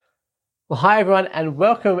Well, hi everyone, and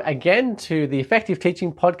welcome again to the Effective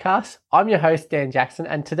Teaching Podcast. I'm your host, Dan Jackson,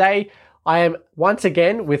 and today I am once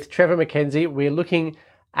again with Trevor McKenzie. We're looking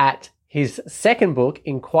at his second book,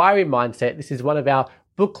 Inquiry Mindset. This is one of our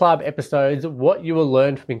book club episodes, What You Will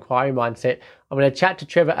Learn from Inquiry Mindset. I'm going to chat to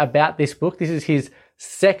Trevor about this book. This is his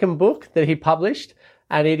second book that he published,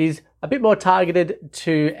 and it is a bit more targeted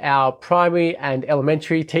to our primary and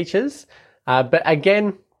elementary teachers. But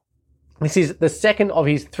again, this is the second of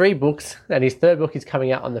his three books, and his third book is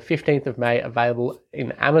coming out on the 15th of May, available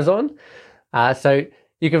in Amazon. So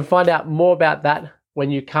you can find out more about that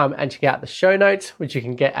when you come and check out the show notes, which you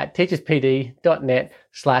can get at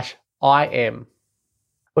teacherspd.net/im.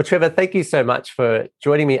 Well, Trevor, thank you so much for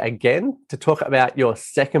joining me again to talk about your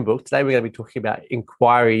second book. Today, we're going to be talking about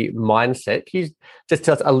Inquiry Mindset. Can you just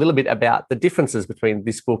tell us a little bit about the differences between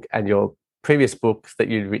this book and your previous books that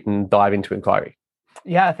you'd written, Dive into Inquiry?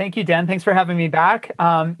 Yeah, thank you, Dan. Thanks for having me back.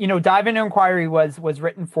 Dive into Inquiry was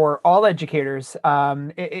written for all educators.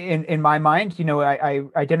 In my mind,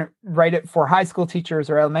 I didn't write it for high school teachers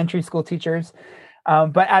or elementary school teachers.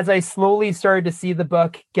 But as I slowly started to see the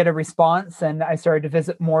book get a response, and I started to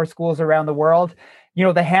visit more schools around the world,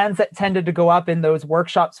 the hands that tended to go up in those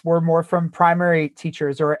workshops were more from primary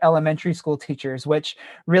teachers or elementary school teachers, which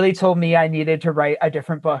really told me I needed to write a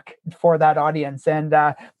different book for that audience. And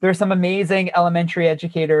there's some amazing elementary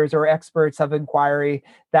educators or experts of inquiry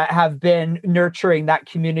that have been nurturing that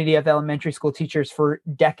community of elementary school teachers for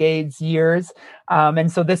decades, years. And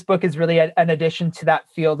so this book is really an addition to that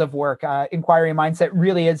field of work. Inquiry Mindset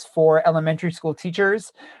really is for elementary school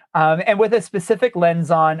teachers. And with a specific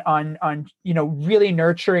lens on really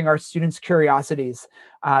nurturing our students' curiosities,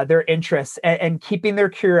 their interests, and keeping their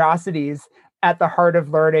curiosities at the heart of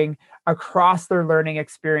learning across their learning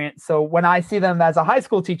experience. So when I see them as a high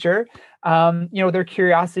school teacher, their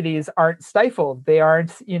curiosities aren't stifled. They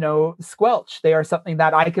aren't, squelched. They are something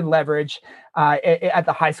that I can leverage at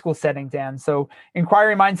the high school setting, Dan. So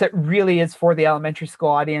Inquiry Mindset really is for the elementary school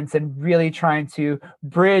audience and really trying to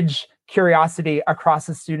bridge curiosity across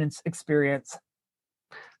the student's experience.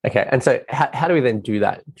 Okay, and so how do we then do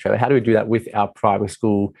that, Trevor? How do we do that with our primary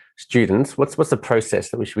school students? What's the process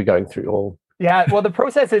that we should be going through? Yeah, well, the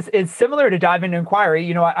process is similar to Dive into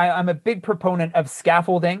Inquiry. I'm a big proponent of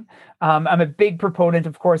scaffolding. I'm a big proponent,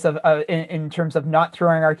 of course, of in terms of not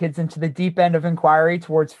throwing our kids into the deep end of inquiry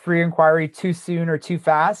towards free inquiry too soon or too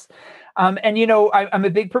fast. I'm a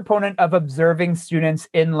big proponent of observing students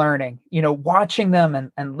in learning, watching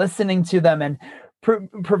them and listening to them and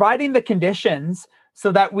providing the conditions so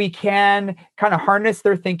that we can kind of harness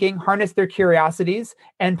their thinking, harness their curiosities,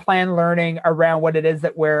 and plan learning around what it is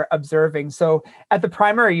that we're observing. So at the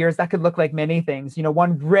primary years, that could look like many things.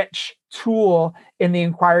 One rich tool in the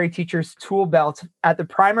inquiry teacher's tool belt at the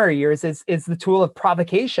primary years is the tool of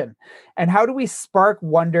provocation. And how do we spark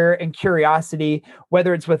wonder and curiosity,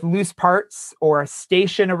 whether it's with loose parts or a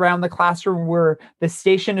station around the classroom where the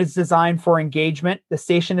station is designed for engagement, the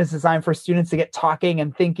station is designed for students to get talking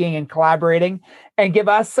and thinking and collaborating, and give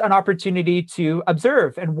us an opportunity to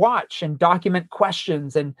observe and watch and document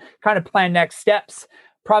questions and kind of plan next steps.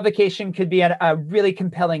 Provocation could be a really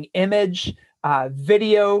compelling image,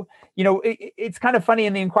 video. It's kind of funny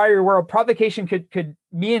in the inquiry world, provocation could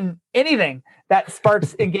mean anything that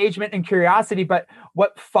sparks engagement and curiosity, but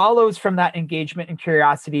what follows from that engagement and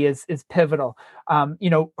curiosity is pivotal.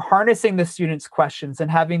 Harnessing the students' questions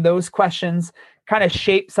and having those questions kind of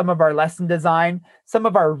shape some of our lesson design, some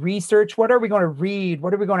of our research. What are we going to read? Who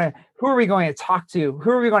are we going to talk to? Who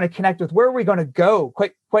are we going to connect with? Where are we going to go?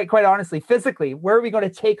 Quite honestly, physically, where are we going to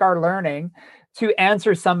take our learning to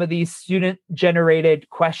answer some of these student-generated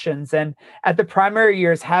questions? And at the primary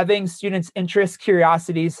years, having students' interests,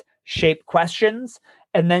 curiosities shape questions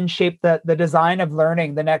and then shape the design of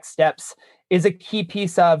learning, the next steps, is a key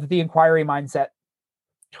piece of the inquiry mindset.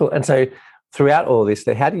 Cool. And so throughout all this,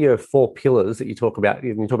 how do your four pillars that you talk about,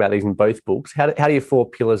 you talk about these in both books, how do your four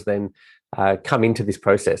pillars then come into this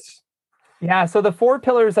process? Yeah, so the four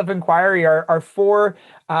pillars of inquiry are four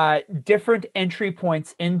different entry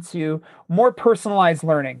points into more personalized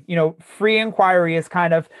learning. Free inquiry is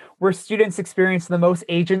kind of where students experience the most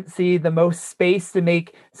agency, the most space to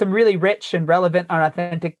make some really rich and relevant and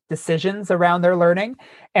authentic decisions around their learning.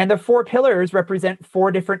 And the four pillars represent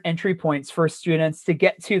four different entry points for students to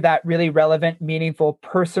get to that really relevant, meaningful,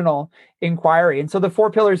 personal inquiry. And so the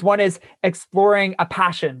four pillars, one is exploring a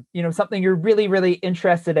passion, something you're really, really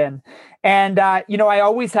interested in. And, I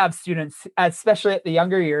always have students, especially at the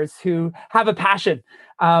younger years, who have a passion,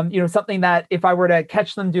 something that if I were to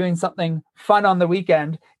catch them doing something fun on the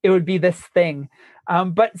weekend, it would be this thing.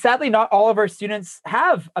 But sadly, not all of our students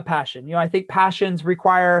have a passion. I think passions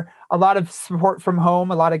require a lot of support from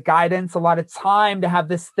home, a lot of guidance, a lot of time to have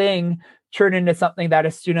this thing turn into something that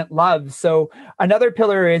a student loves. So another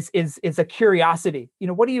pillar is a curiosity.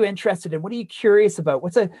 What are you interested in? What are you curious about?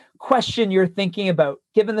 What's a question you're thinking about?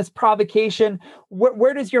 Given this provocation,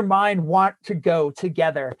 where does your mind want to go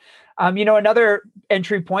together? Another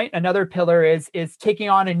entry point, another pillar is taking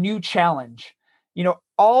on a new challenge.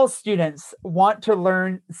 All students want to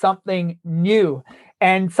learn something new.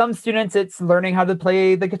 And some students, it's learning how to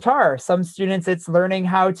play the guitar. Some students, it's learning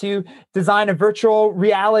how to design a virtual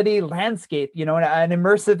reality landscape, an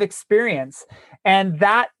immersive experience. And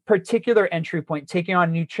that particular entry point, taking on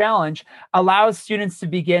a new challenge, allows students to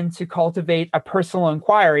begin to cultivate a personal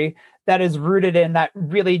inquiry that is rooted in that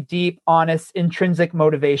really deep, honest, intrinsic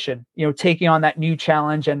motivation, taking on that new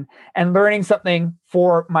challenge and learning something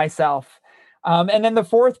for myself. And then the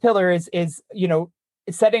fourth pillar is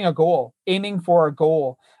setting a goal, aiming for a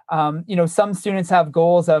goal. Some students have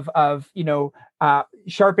goals of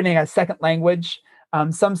sharpening a second language.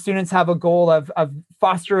 Some students have a goal of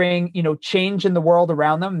fostering, change in the world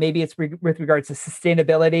around them. Maybe it's with regards to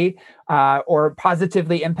sustainability or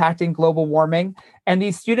positively impacting global warming. And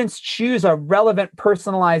these students choose a relevant,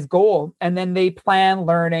 personalized goal, and then they plan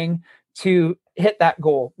learning to hit that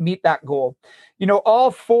goal, meet that goal. All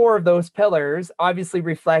four of those pillars obviously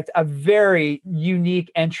reflect a very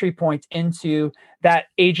unique entry point into that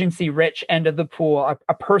agency-rich end of the pool,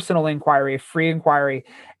 a personal inquiry, a free inquiry.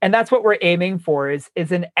 And that's what we're aiming for is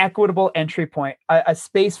an equitable entry point, a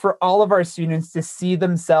space for all of our students to see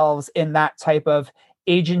themselves in that type of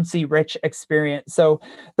agency-rich experience. So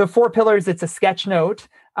the four pillars, it's a sketch note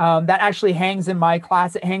that actually hangs in my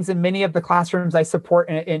class. It hangs in many of the classrooms I support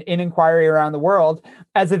in inquiry around the world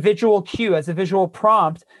as a visual cue, as a visual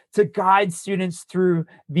prompt to guide students through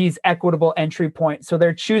these equitable entry points. So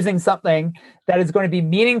they're choosing something that is going to be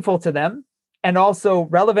meaningful to them and also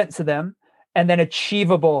relevant to them and then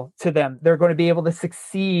achievable to them. They're going to be able to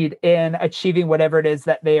succeed in achieving whatever it is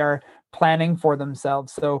that they are planning for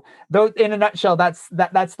themselves. So those, in a nutshell, that's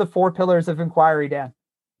the four pillars of inquiry, Dan.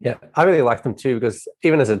 Yeah, I really like them too, because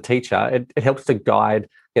even as a teacher, it helps to guide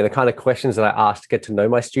the kind of questions that I ask to get to know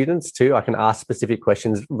my students too. I can ask specific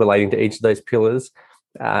questions relating to each of those pillars,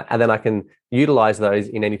 and then I can utilize those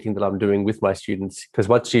in anything that I'm doing with my students. Because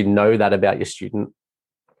once you know that about your student,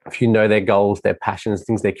 if you know their goals, their passions,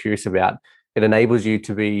 things they're curious about, it enables you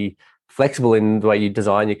to be flexible in the way you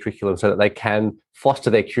design your curriculum so that they can foster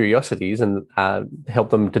their curiosities and help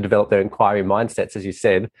them to develop their inquiry mindsets, as you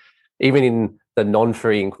said. Even in the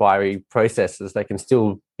non-free inquiry processes, they can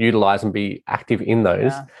still utilize and be active in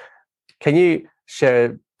those. Yeah. Can you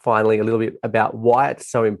share finally a little bit about why it's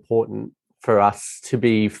so important for us to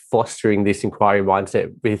be fostering this inquiry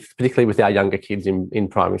mindset, particularly with our younger kids in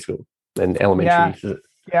primary school and elementary?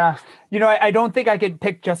 Yeah. I don't think I could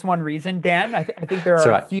pick just one reason, Dan. I think there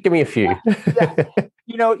are a few. Give me a few.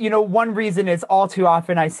 One reason is all too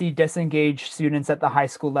often I see disengaged students at the high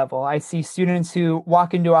school level. I see students who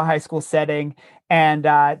walk into a high school setting and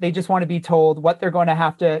they just want to be told what they're going to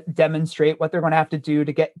have to demonstrate, what they're going to have to do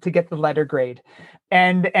to get the letter grade.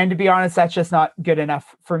 And to be honest, that's just not good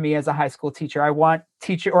enough for me as a high school teacher. I want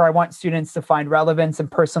students to find relevance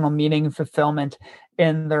and personal meaning and fulfillment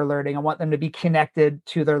in their learning. I want them to be connected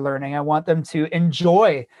to their learning. I want them to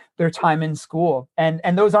enjoy their time in school. And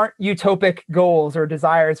those aren't utopic goals or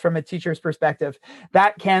desires from a teacher's perspective.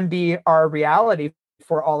 That can be our reality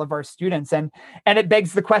for all of our students. And it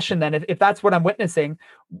begs the question then, if that's what I'm witnessing,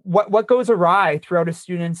 what goes awry throughout a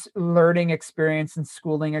student's learning experience and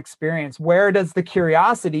schooling experience? Where does the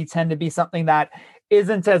curiosity tend to be something that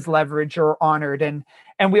isn't as leveraged or honored? And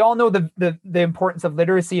we all know the importance of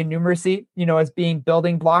literacy and numeracy, as being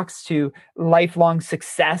building blocks to lifelong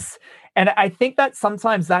success. And I think that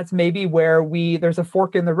sometimes that's maybe where there's a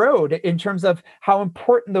fork in the road in terms of how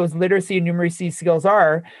important those literacy and numeracy skills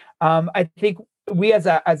are. I think we as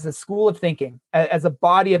a school of thinking, as a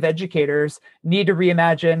body of educators, need to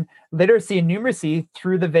reimagine literacy and numeracy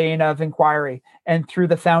through the vein of inquiry and through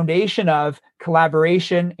the foundation of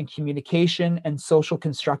collaboration and communication and social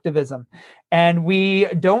constructivism. And we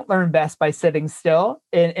don't learn best by sitting still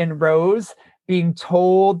in rows, being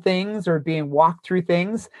told things or being walked through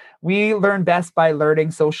things. We learn best by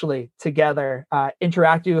learning socially together,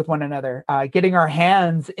 interacting with one another, getting our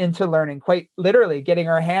hands into learning, quite literally getting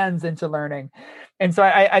our hands into learning. And so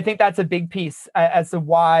I think that's a big piece as to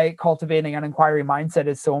why cultivating an inquiry mindset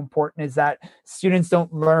is so important, is that students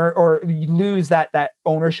don't learn or lose that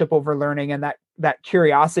ownership over learning and that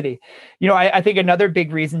curiosity. I think another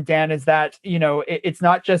big reason, Dan, is that, it's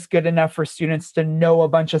not just good enough for students to know a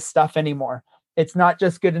bunch of stuff anymore. It's not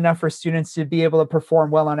just good enough for students to be able to perform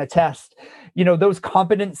well on a test. Those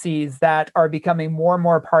competencies that are becoming more and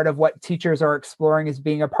more part of what teachers are exploring as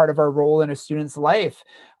being a part of our role in a student's life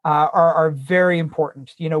are very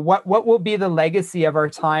important. What will be the legacy of our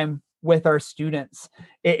time with our students?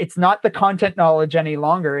 It's not the content knowledge any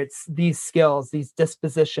longer. It's these skills, these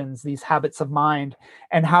dispositions, these habits of mind,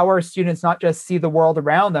 and how our students not just see the world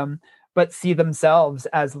around them, but see themselves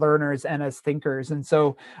as learners and as thinkers. And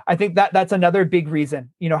so I think that that's another big reason.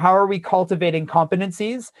 How are we cultivating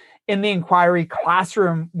competencies? In the inquiry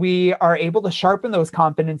classroom, we are able to sharpen those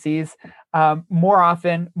competencies more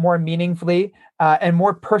often, more meaningfully, and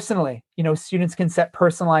more personally. Students can set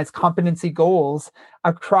personalized competency goals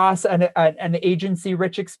across an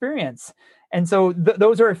agency-rich experience. And so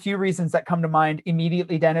those are a few reasons that come to mind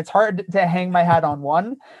immediately, Dan. It's hard to hang my hat on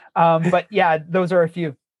one, but yeah, those are a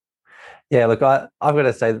few. Yeah, look, I've got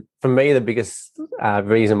to say, for me, the biggest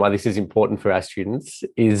reason why this is important for our students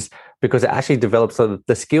is because it actually develops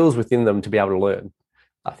the skills within them to be able to learn.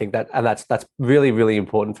 I think that's really, really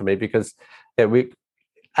important for me because we,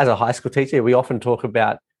 as a high school teacher, we often talk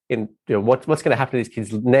about what's going to happen to these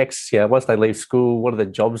kids next. Once they leave school, what are the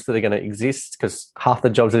jobs that are going to exist? Because half the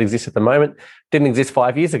jobs that exist at the moment didn't exist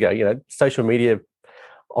 5 years ago. Social media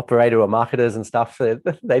operator or marketers and stuff, they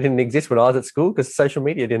didn't exist when I was at school because social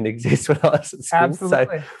media didn't exist when I was at school.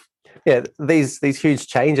 Absolutely. So these huge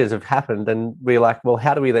changes have happened, and we're like, well,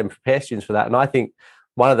 how do we then prepare students for that? And I think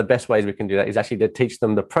one of the best ways we can do that is actually to teach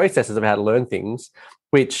them the processes of how to learn things,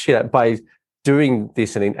 which by doing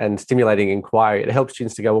this and stimulating inquiry, it helps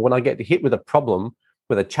students to go, well, when I get hit with a problem,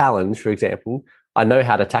 with a challenge, for example, I know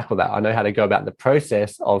how to tackle that. I know how to go about the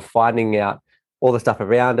process of finding out all the stuff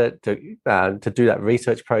around it, to do that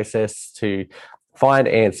research process, to find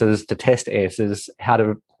answers, to test answers, how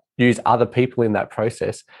to use other people in that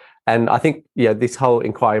process. And I think this whole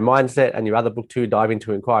inquiry mindset and your other book too, Dive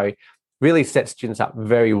Into Inquiry, really sets students up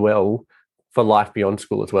very well for life beyond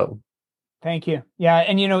school as well. Thank you. Yeah,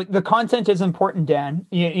 and the content is important, Dan.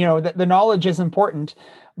 The knowledge is important,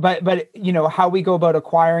 but how we go about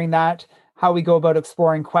acquiring that, how we go about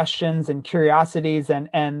exploring questions and curiosities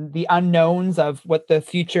and the unknowns of what the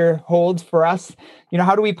future holds for us.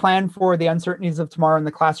 How do we plan for the uncertainties of tomorrow in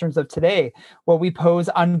the classrooms of today? Well, we pose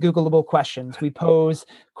ungoogleable questions. We pose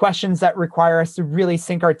questions that require us to really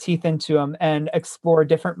sink our teeth into them and explore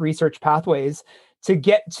different research pathways to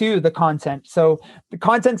get to the content. So the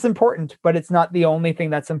content's important, but it's not the only thing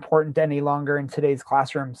that's important any longer in today's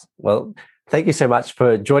classrooms. Well, thank you so much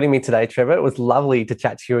for joining me today, Trevor. It was lovely to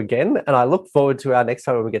chat to you again. And I look forward to our next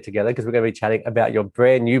time when we get together, because we're going to be chatting about your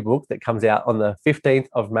brand new book that comes out on the 15th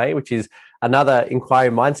of May, which is another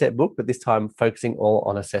inquiry mindset book, but this time focusing all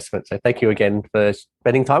on assessment. So thank you again for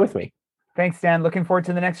spending time with me. Thanks, Dan. Looking forward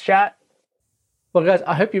to the next chat. Well, guys,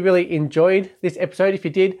 I hope you really enjoyed this episode. If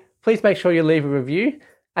you did, please make sure you leave a review.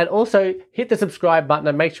 And also hit the subscribe button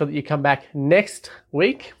and make sure that you come back next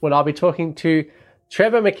week when I'll be talking to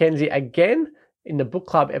Trevor McKenzie again in the book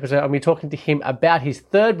club episode. I'll be talking to him about his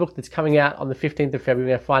third book that's coming out on the 15th of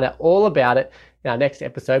February. We're going to find out all about it in our next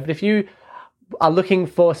episode. But if you are looking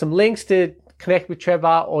for some links to connect with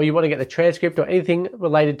Trevor, or you want to get the transcript or anything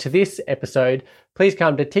related to this episode, please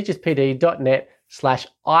come to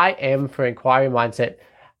teacherspd.net/IM for Inquiry Mindset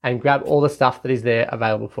and grab all the stuff that is there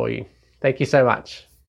available for you. Thank you so much.